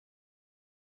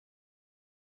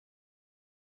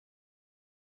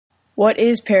What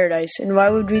is paradise, and why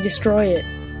would we destroy it?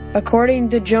 According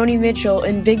to Joni Mitchell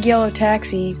in Big Yellow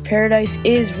Taxi, paradise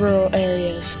is rural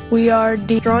areas. We are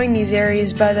destroying these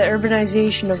areas by the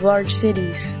urbanization of large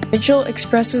cities. Mitchell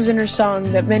expresses in her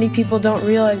song that many people don't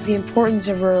realize the importance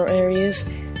of rural areas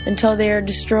until they are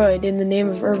destroyed in the name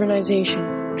of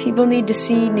urbanization. People need to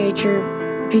see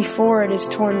nature before it is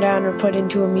torn down or put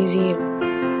into a museum.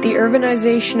 The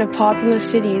urbanization of populous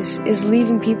cities is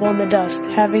leaving people in the dust,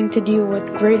 having to deal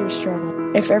with greater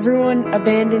struggle. If everyone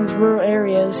abandons rural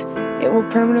areas, it will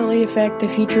permanently affect the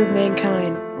future of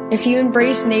mankind. If you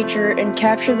embrace nature and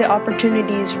capture the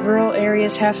opportunities rural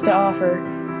areas have to offer,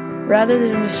 rather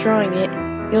than destroying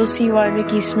it, you'll see why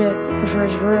Mickey Smith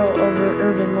prefers rural over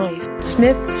urban life.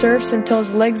 Smith surfs until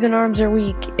his legs and arms are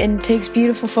weak and takes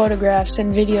beautiful photographs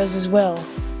and videos as well.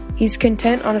 He's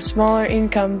content on a smaller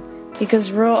income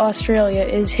because rural Australia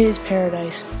is his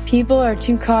paradise. People are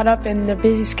too caught up in the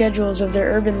busy schedules of their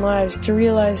urban lives to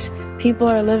realize people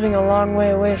are living a long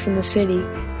way away from the city,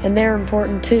 and they're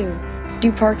important too.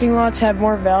 Do parking lots have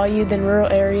more value than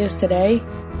rural areas today?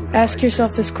 Ask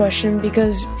yourself this question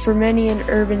because for many in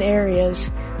urban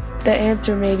areas, the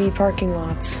answer may be parking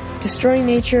lots. Destroying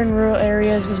nature in rural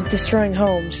areas is destroying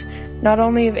homes, not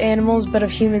only of animals but of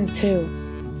humans too.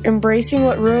 Embracing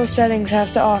what rural settings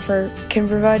have to offer can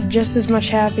provide just as much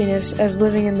happiness as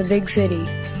living in the big city.